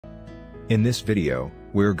In this video,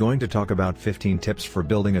 we're going to talk about 15 tips for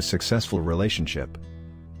building a successful relationship.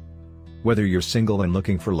 Whether you're single and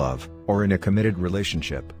looking for love, or in a committed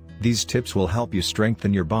relationship, these tips will help you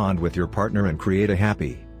strengthen your bond with your partner and create a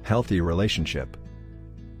happy, healthy relationship.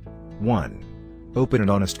 1. Open and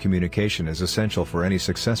honest communication is essential for any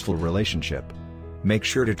successful relationship. Make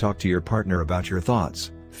sure to talk to your partner about your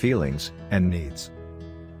thoughts, feelings, and needs.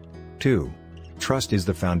 2. Trust is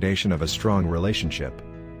the foundation of a strong relationship.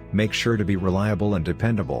 Make sure to be reliable and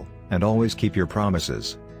dependable, and always keep your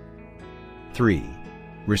promises. 3.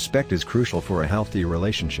 Respect is crucial for a healthy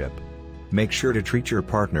relationship. Make sure to treat your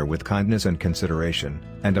partner with kindness and consideration,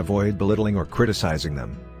 and avoid belittling or criticizing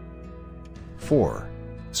them. 4.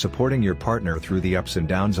 Supporting your partner through the ups and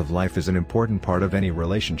downs of life is an important part of any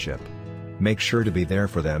relationship. Make sure to be there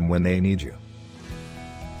for them when they need you.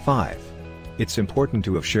 5. It's important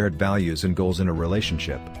to have shared values and goals in a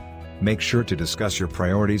relationship. Make sure to discuss your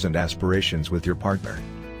priorities and aspirations with your partner.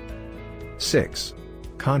 6.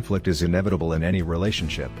 Conflict is inevitable in any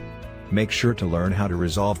relationship. Make sure to learn how to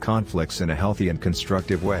resolve conflicts in a healthy and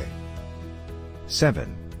constructive way.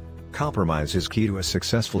 7. Compromise is key to a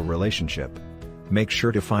successful relationship. Make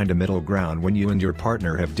sure to find a middle ground when you and your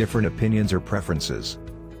partner have different opinions or preferences.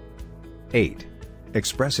 8.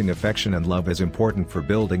 Expressing affection and love is important for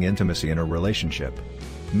building intimacy in a relationship.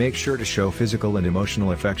 Make sure to show physical and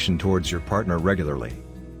emotional affection towards your partner regularly.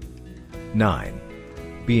 9.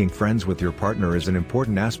 Being friends with your partner is an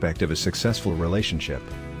important aspect of a successful relationship.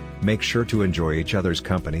 Make sure to enjoy each other's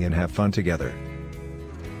company and have fun together.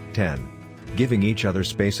 10. Giving each other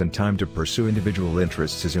space and time to pursue individual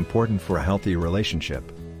interests is important for a healthy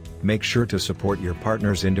relationship. Make sure to support your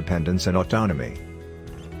partner's independence and autonomy.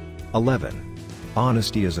 11.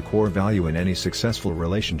 Honesty is a core value in any successful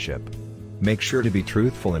relationship. Make sure to be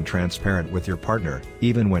truthful and transparent with your partner,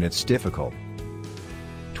 even when it's difficult.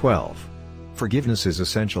 12. Forgiveness is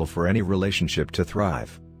essential for any relationship to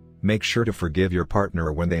thrive. Make sure to forgive your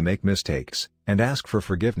partner when they make mistakes, and ask for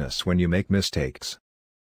forgiveness when you make mistakes.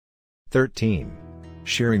 13.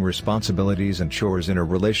 Sharing responsibilities and chores in a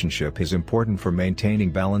relationship is important for maintaining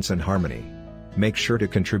balance and harmony. Make sure to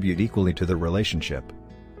contribute equally to the relationship.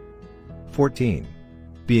 14.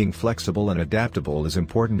 Being flexible and adaptable is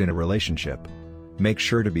important in a relationship. Make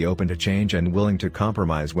sure to be open to change and willing to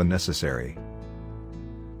compromise when necessary.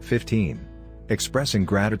 15. Expressing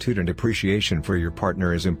gratitude and appreciation for your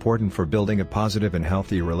partner is important for building a positive and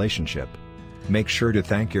healthy relationship. Make sure to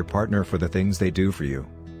thank your partner for the things they do for you.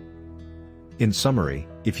 In summary,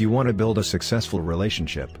 if you want to build a successful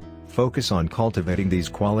relationship, focus on cultivating these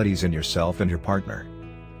qualities in yourself and your partner.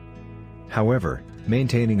 However,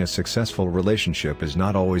 maintaining a successful relationship is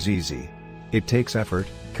not always easy. It takes effort,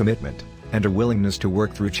 commitment, and a willingness to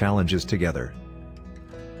work through challenges together.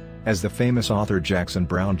 As the famous author Jackson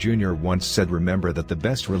Brown Jr. once said, remember that the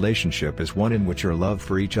best relationship is one in which your love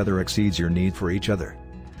for each other exceeds your need for each other.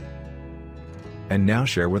 And now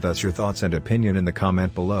share with us your thoughts and opinion in the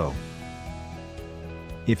comment below.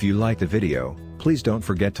 If you like the video, please don't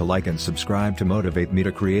forget to like and subscribe to motivate me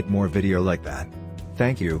to create more video like that.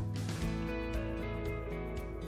 Thank you.